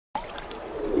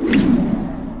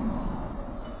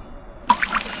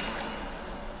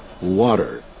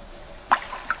water.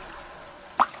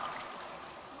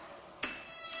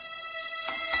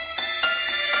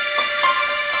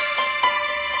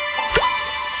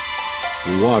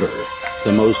 Water,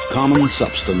 the most common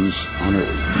substance on Earth.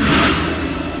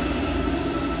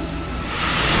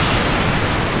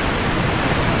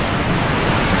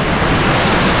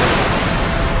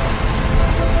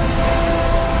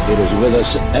 It is with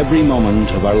us every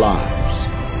moment of our lives.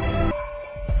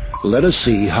 Let us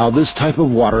see how this type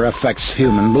of water affects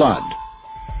human blood.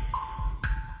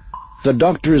 The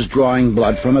doctor is drawing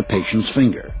blood from a patient's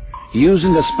finger.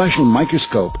 Using a special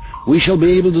microscope, we shall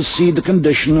be able to see the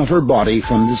condition of her body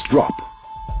from this drop.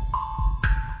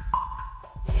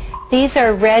 These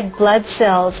are red blood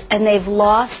cells, and they've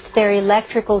lost their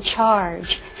electrical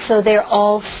charge, so they're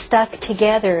all stuck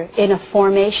together in a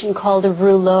formation called a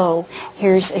rouleau.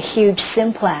 Here's a huge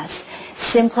symplast.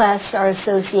 Symplasts are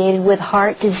associated with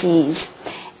heart disease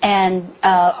and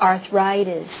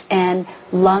arthritis and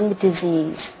lung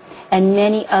disease and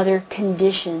many other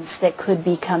conditions that could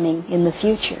be coming in the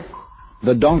future.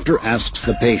 The doctor asks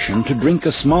the patient to drink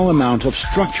a small amount of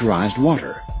structurized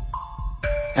water.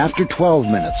 After 12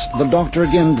 minutes, the doctor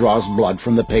again draws blood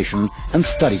from the patient and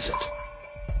studies it.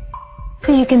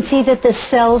 So you can see that the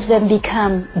cells then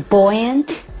become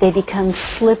buoyant, they become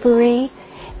slippery,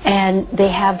 and they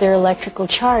have their electrical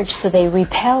charge, so they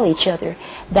repel each other.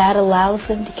 That allows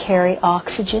them to carry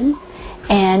oxygen,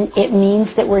 and it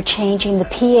means that we're changing the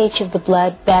pH of the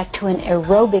blood back to an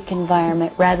aerobic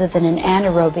environment rather than an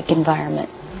anaerobic environment.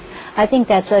 I think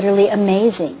that's utterly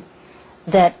amazing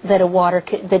that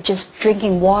just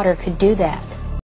drinking water could do that.